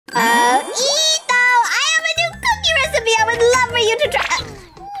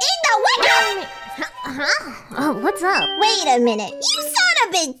What's up? Wait a minute. You sound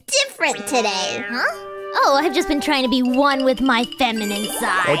a bit different today. Huh? Oh, I've just been trying to be one with my feminine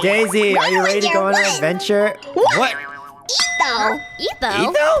side. Hey, Daisy, are you ready to go on an adventure? What? Etho.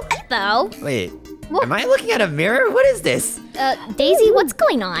 Etho? Etho? Wait, am I looking at a mirror? What is this? Daisy, what's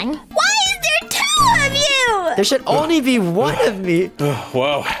going on? Why is there two of you? There should only be one of me.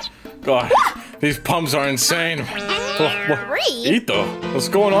 Wow. God, these pumps are insane. Three? Etho, what's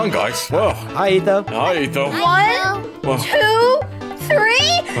going on, guys? Whoa. Hi, Etho. Hi, Etho. 1, 2, 3.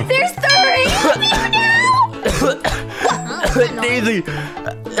 There's 3 of you now. Daisy.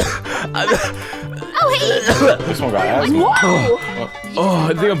 Oh, hey! This one got asthma. Whoa! Oh,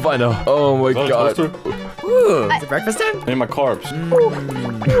 I think I'm fine now. Oh my god. Ooh, is it breakfast time? I need my carbs.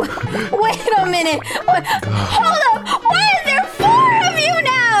 Wait a minute. Hold up. Why is there 4 of you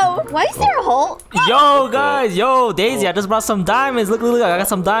now? Why is there a hole? Yo, guys. Yo, Daisy, I just brought some diamonds. Look, look, look. I got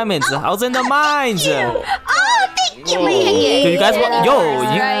some diamonds. I was in the mines. Oh, thank you, Do you guys want? Yo,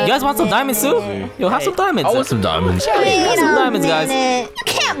 you guys want some diamonds too? Yo, have some diamonds. I want some diamonds. Have some diamonds, guys. You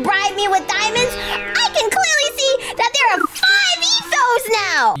can't bribe me with diamonds. I can clearly see that there are 5 ethos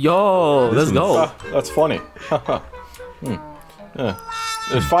now. Yo, let's go. That's funny. Yeah.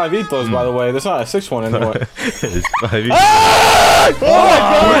 There's 5 ethos, by the way. There's not a 6th one anymore. It's 5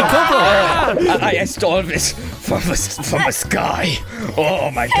 I stole this from the sky.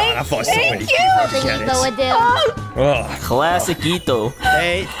 Oh my god, I thought somebody Something Etho would do. Classic Etho.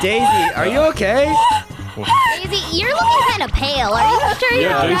 Hey, Daisy, are you okay? Daisy, you're looking kind of pale. Are you sure you're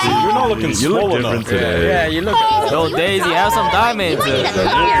Yeah, Daisy, you're not looking You swollen look different enough. today. Yeah, you look. Yo, Daisy, have some diamonds. You might need a cover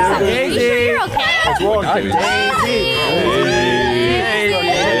or something. Are you sure you're okay? What's wrong, Daisy?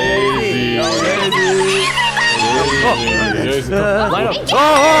 Line up.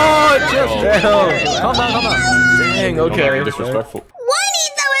 Oh, chill. Come on, come on. Dang, okay. Disrespectful. 1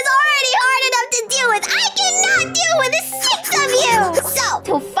 etho is already hard enough to deal with. I cannot deal with the 6 of you. So,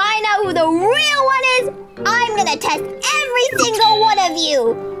 to find out who the real one is, I'm gonna test every single one of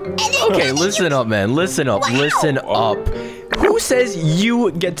you. And then Okay, listen up, man. Listen up. Listen up. Who says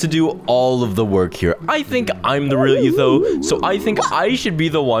you get to do all of the work here? I think I'm the real Etho, so I think I should be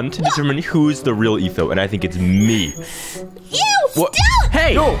the one to determine who's the real Etho, and I think it's me. You What? don't.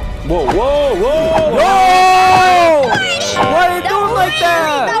 Hey! Whoa, whoa, whoa! Why are you doing like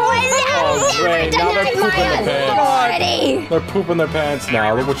that? Great, now they're pooping their pants. They're pooping their pants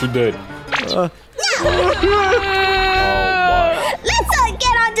now. Look what you did. Let's all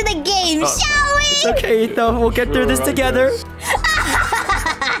get on to the game, shall we? It's okay, Etho. We'll get through this together.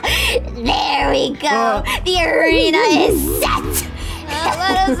 There we go. The arena is set.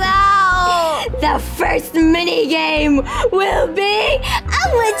 Let us out. The first mini game will be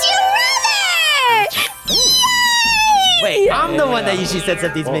Would You Rather? Wait, I'm the one that usually sets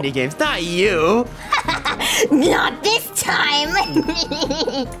up these mini games, not you. Not this time.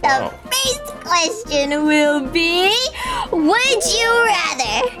 The first question will be, would you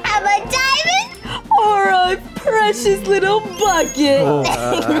rather have a diamond or a precious little bucket?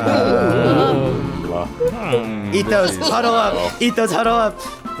 Ethos, huddle up. Ethos, huddle up.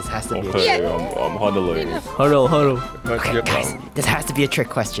 This has to be a Okay, I'm huddling. Huddle. Okay, guys, this has to be a trick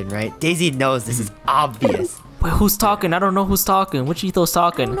question, right? Daisy knows this is obvious. Wait, who's talking? I don't know who's talking. Which Etho's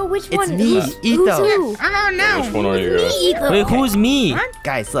talking? No, which It's one? me, Who's Etho. who? Which one are you guys? Etho. Wait, who's me?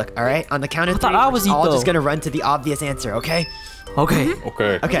 Guys, look, all right? On the count of I 3, thought I was we're all Etho. just gonna run to the obvious answer, okay? Okay.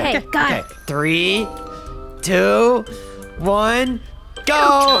 Okay. Okay. Okay, got it. 3, 2, 1,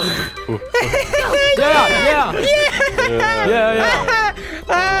 go! Yeah.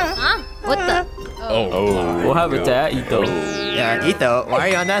 Huh? What the? Oh. What happened to that, Etho? Yeah, Etho, why are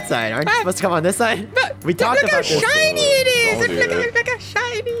you on that side? Aren't you supposed to come on this side? We talked about this. Shiny it is.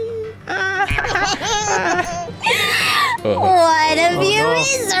 One of you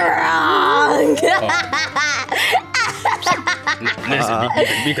is wrong. Listen,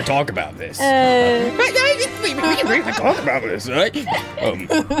 we can talk about this. We can talk about this, right? I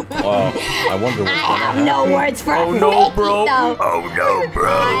wonder I what's have no words for Oh no, bro. Etho. Oh no,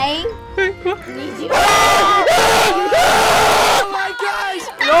 bro. I need you.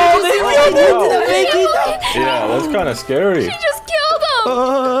 Yeah, that's kind of scary. Just killed him.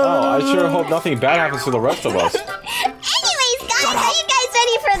 Oh, I sure hope nothing bad happens to the rest of us. Anyways, guys, are you guys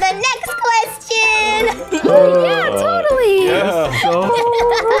ready for the next question? Yeah, totally. Yeah.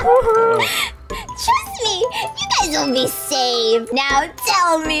 Trust me, you guys will be saved. Now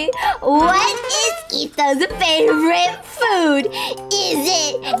tell me, what is Etho's favorite food? Is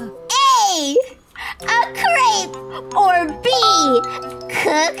it A, a crepe, or B,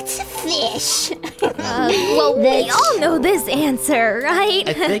 cooked fish? Well, we all know this answer, right?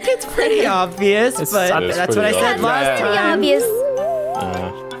 I think it's pretty obvious, but that's what I said last Pretty time. obvious.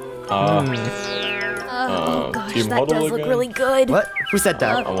 Hmm. Oh gosh, Team that huddle does look again? really good. What? Who said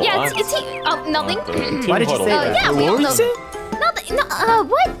that? Yeah, it's nothing. Why did you say that? Yeah, we all know. say? Nothing. No,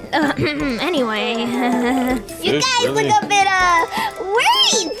 what? Anyway. You guys look a bit,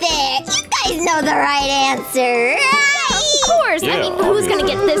 worried there. You guys know the right answer, right? Of course. Yeah, I mean, who's gonna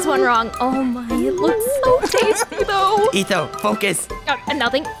get this one wrong? Oh my, it looks so tasty though. Etho, focus.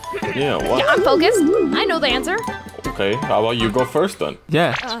 Nothing. Yeah, what? Yeah, I'm focused. I know the answer. Okay, how about you go first then?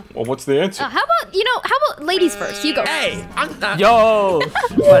 Yeah. Well, what's the answer? How about ladies first? You go. Hey, I'm not. Yo.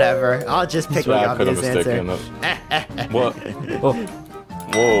 Whatever. I'll just pick the I could have obvious mistaken answer. that. What? Oh.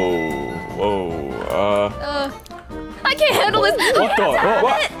 Whoa. I can't handle this. What the?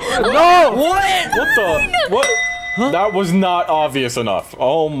 What? No. What the? What? That was not obvious enough.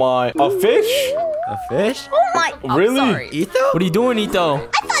 Oh my. A fish? A fish? Oh my, Really? Sorry. Etho? What are you doing, Ito? I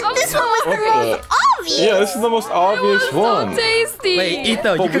thought this one was the What most obvious. Yeah, this is the most obvious one. Tasty. Wait,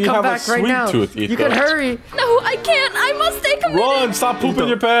 Etho, But you can we come have a back right sweet now. tooth, You Etho. can hurry. No, I can't. I must stay committed. Run! Stop pooping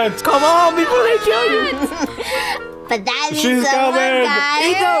your pants! Come on, before they kill you. But that means She's someone coming. got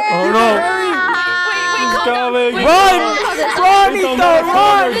Etho, hurt. Oh no. She's coming! Run! Run, Etho, Ito, no,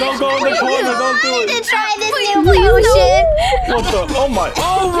 run! don't go in the corner, don't do wanted it! to try this new potion. What the? Oh my!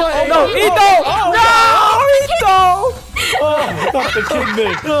 Oh my! No, Ito! No, Ito! Oh, not the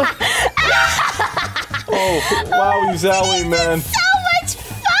kidney! Oh, wowie zowie, man! So much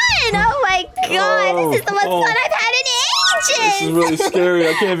fun! Oh my god, this is the most fun I've had in This is ages. really scary.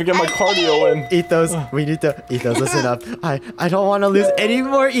 I can't even get my cardio in. Ethos, we need to. Ethos, listen up. I don't want to lose any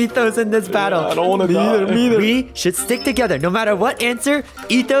more ethos in this battle. I don't want to die. We should stick together. No matter what answer,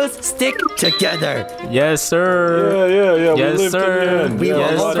 ethos stick together. Yes, sir. Yeah. Yes, we lived sir. in the end. We Yeah, will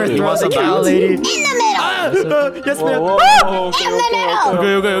Yes, what sir. is- overthrow wants the a cow balance. lady. In the middle. Yes, Whoa, ma'am. whoa, okay, In the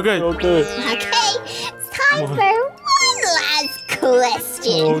middle. Okay. Okay, it's time for one last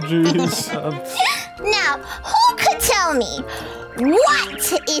question. Oh, jeez. Now, who could tell me what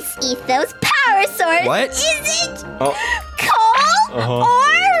is Ethos' power source? What? Is it Oh. coal or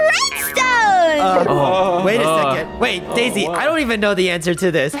redstone? Wait a second. Wait, Daisy, I don't even know the answer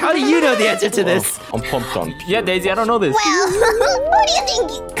to this. How do you know the answer to this? I'm pumped on. Yeah, Daisy, I don't know this. Well, who do you think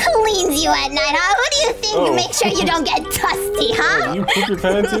cleans you at night, huh? Who do you think Oh. makes sure you don't get dusty, huh? You poop your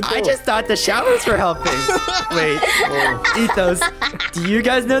pants in? I just thought the showers were helping. Wait, Ethos, do you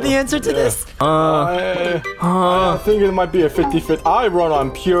guys know the answer to this? I think it might be a 50-50. I run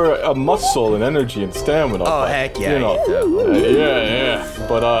on pure muscle and energy and stamina. Oh, but, heck yeah, You know, yeah.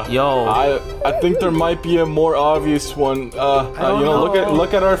 But Yo. I think there might be a more obvious one. You know,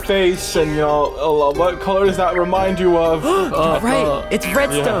 look at our face, and you know, what color does that remind you of? Right, it's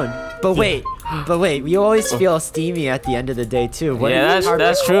redstone. But wait, we always feel steamy at the end of the day too. What Yeah, if our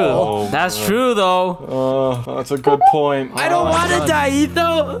that's true. Oh, That's true, though. That's a good point. I don't want to die,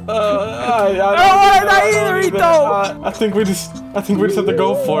 Etho. I don't wanna die either, Ito. I think we just have to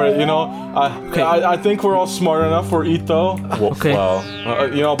go for it. You know, I think we're all smart enough for Ito. Okay. Well,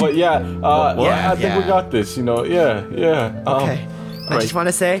 you know, but yeah, I think we got this. You know, yeah. Okay. I just want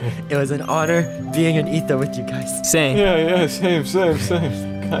to say it was an honor being an Etho with you guys. Same. Yeah, same.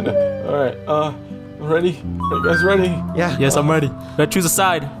 Kinda. All right. Ready? Are you guys ready? Yeah. Yes, I'm ready. Gotta choose a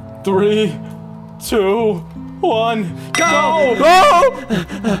side. 3, 2, 1, Go!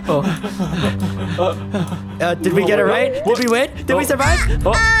 Go! Did we get it right? Did we win? Did we survive?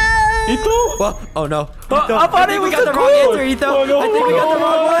 Ito? Well, oh no. I thought it we was got the the wrong cool. answer, Etho. Oh, no, I think we got the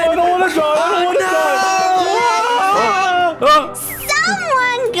wrong one. I don't want to die. I don't want to die.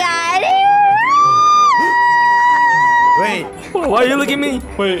 Someone got it Wait. Why are you looking at me?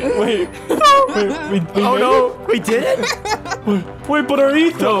 Wait. We Oh no. We did it? Wait, but our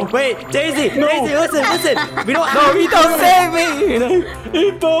Ito. Wait, Daisy, listen. We don't No, Ito, save me!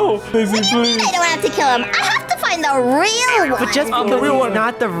 Ito. Daisy, please. I don't have to kill him. I have to find the real one. But just I'm because the real he's one.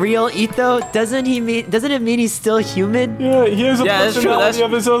 not the real Etho, doesn't it mean he's still human? Yeah, he has a Yeah, that's true, personality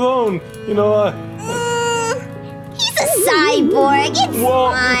of his own. You know, He's a cyborg. It's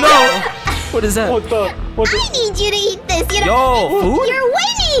Whoa. fine. No! What is that? what the? I need you to eat this. You Yo, know, food? you're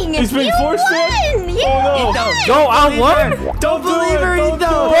winning. He's been you forced to? won. You Oh, no. won. Yo, I won? Don't believe her, don't Etho.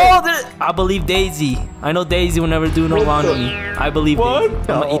 do it. I believe Daisy. I know Daisy will never do no wrong to me. I believe What? Daisy. I'm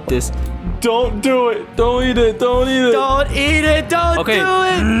gonna eat this. Don't do it. Don't eat it. Don't eat it. Don't eat it. Don't Okay. do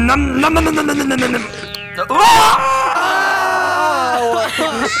it. Nom, nom, nom, nom, nom, nom, nom, nom, nom. Oh!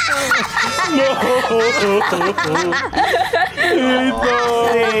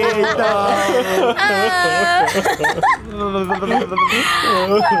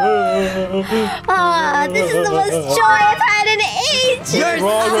 This is the most joy I've had in ages. You're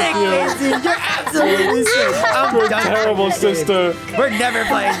sick, Daisy. You're absolutely sick. I'm You're done. terrible, sister. We're never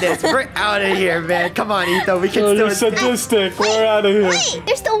playing this. We're out of here, man. Come on, Etho. We can You're still. sadistic. We're out of here. Wait,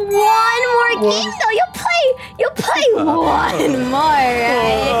 there's still one more game though. You'll play one more, right?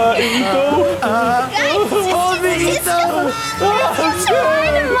 Etho? Guys, Hold me, Etho.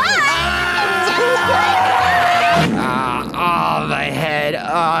 Oh, my head.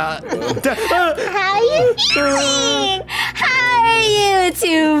 How are you feeling? How are you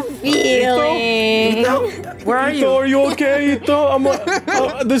two feeling? Where are Etho, you? are you okay, Etho?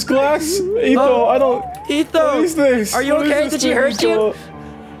 This glass? Etho, I don't... Etho. What is this? Are you What is okay? this Did she thing, hurt you? Etho?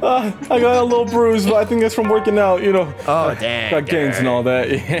 I got a little bruise, but I think that's from working out, you know. Oh, dang. Got gains and all that.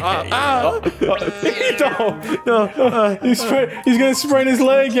 Etho! He's gonna sprain his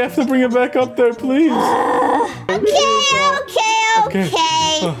leg. You have to bring it back up there, please. Okay.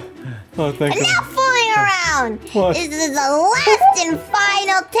 Oh, thank you. Enough fooling around. What? This is the last and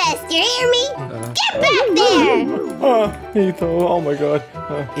final test. You hear me? Get back there. Etho, oh my god.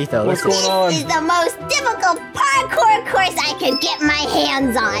 Etho, What's listen. going on? This is the most difficult parkour course I could get my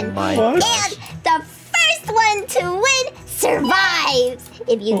hands on. My What? And the first one to win survives.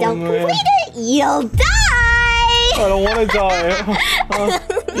 If you don't man. complete it, you'll die. I don't want to die.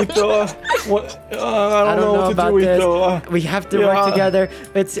 Etho, what? I don't know what to about do, this. Etho. We have to work together.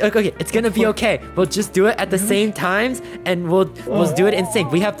 It's okay. It's gonna be okay. We'll just do it at the same times, and we'll do it in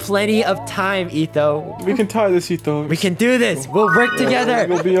sync. We have plenty of time, Etho. We can tie this, Etho. We can do this. We'll work together.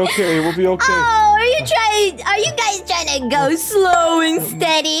 We'll be okay. We'll be okay. Oh, are you guys trying to go slow and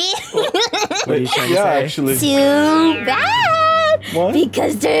steady? What are you trying to Yeah, say? actually. Too bad. What?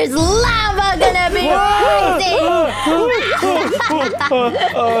 Because there's lava gonna be rising.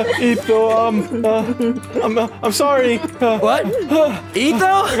 Etho, I'm sorry. What? Etho?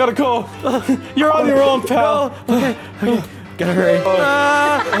 I gotta go. You're on your own, pal. Okay. Gotta hurry. You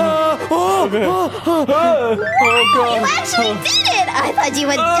actually did it. I thought you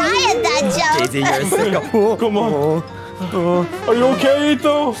would die at that jump. Daisy, you're a sicko. Come on. Are you okay,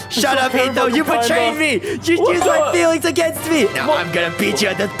 Etho? Shut up, Etho! You betrayed me! You used my feelings against me! Now I'm gonna beat you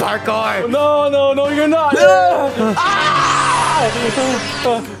at this parkour! No, you're not.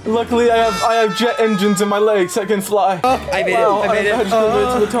 Luckily, I have jet engines in my legs. I can fly. I made Wow, it! I made it! I just made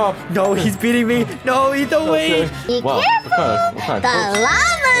it to the top. No, he's beating me! No, Etho, wait! Be Wow, careful. what kind The of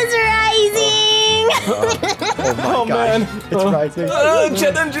lava's rising. Oh man, It's rising.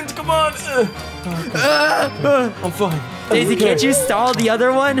 jet engines, come on. I'm fine. Daisy, can't you stall the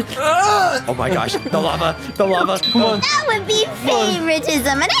other one? Oh my gosh, the lava! Come on. That would be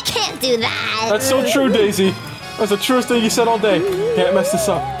favoritism, and I can't do that. That's so true, Daisy. That's the truest thing you said all day. Can't mess this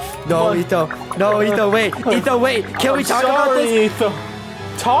up. No, Etho. No, Etho, wait. Etho, wait. Can we talk about this? Etho.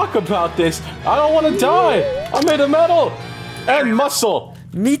 Talk about this. I don't want to die. I'm made of metal and muscle.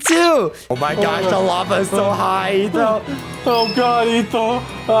 Me too! Oh my gosh, the lava is so high, Etho. Oh God, Etho.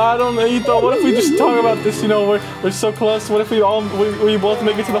 I don't know, Etho. What if we just talk about this? You know, we're so close. What if we both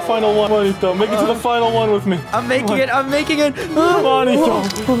make it to the final one? Come on, Etho. Make it to the final one with me. I'm making it. Come on, Etho.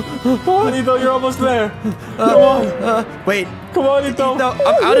 Come on, Etho. You're almost there. Come on. Wait. Come on, Etho. No,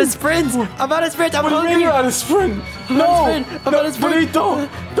 I'm out of sprints. I'm out of sprints. I'm What do you mean hungry. you're out of sprint? I'm out of sprint. But Etho,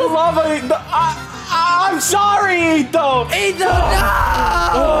 the lava. I'm sorry, Etho. Etho,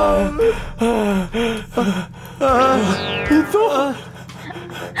 no!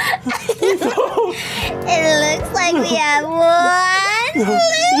 It looks like we have one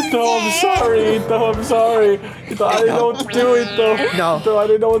Etho, I'm sorry, Etho. I'm sorry. Etho, I didn't know what to do, Etho. No. Etho, I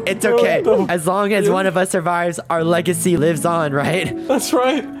didn't know what to It's do. okay. Etho. As long as one of us survives, our legacy lives on, right? That's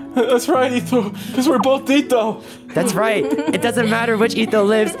right. That's right, Etho. Because we're both Etho. That's right. It doesn't matter which Etho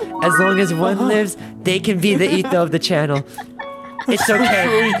lives. As long as one lives, they can be the Etho of the channel. It's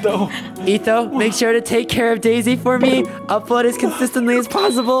okay. Etho. Etho, make sure to take care of Daisy for me. Upload as consistently as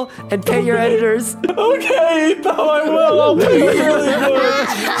possible and pay your editors. Okay, Etho, I will. I'll pay you really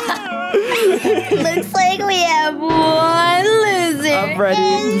good. Looks like we have one loser. I'm ready.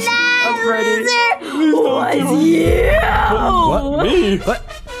 And that I'm ready. loser was you. What? Me? What?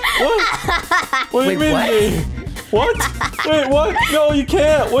 What? What do you Wait, mean what? me? What? Wait, what? No, you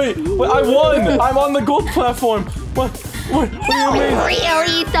can't. Wait, I won. I'm on the gold platform. What? What do you mean? Real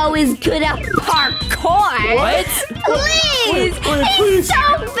Etho is good at parkour. What? Please! Wait, He's please. so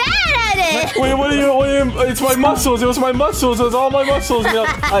bad at it. Wait, what are you? It's my muscles. It was my muscles. It was all my muscles. You know,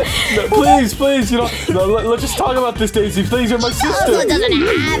 please, you know, let's just talk about this, Daisy. Please, you're my sister. Zozo doesn't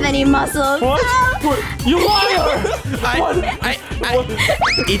have any muscles. What? You liar!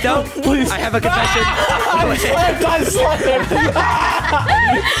 Etho, Please. I have a confession. I slipped.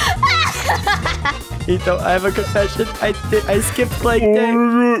 Etho, I have a confession. I skipped leg day.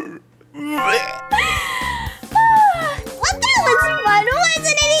 Well, that was fun,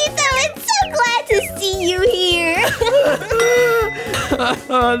 wasn't it, Etho? It's so glad to see you here.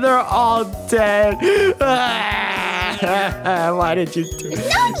 They're all dead. Why did you do it?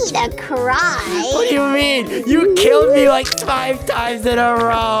 No need to cry. What do you mean? You killed me like 5 times in a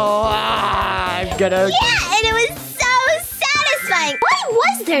row. I'm gonna... Yeah, and it was so satisfying. Why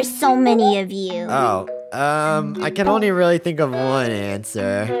was there so many of you? Oh, I can only really think of one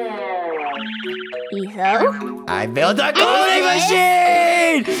answer. Etho? I built a cloning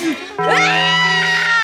machine!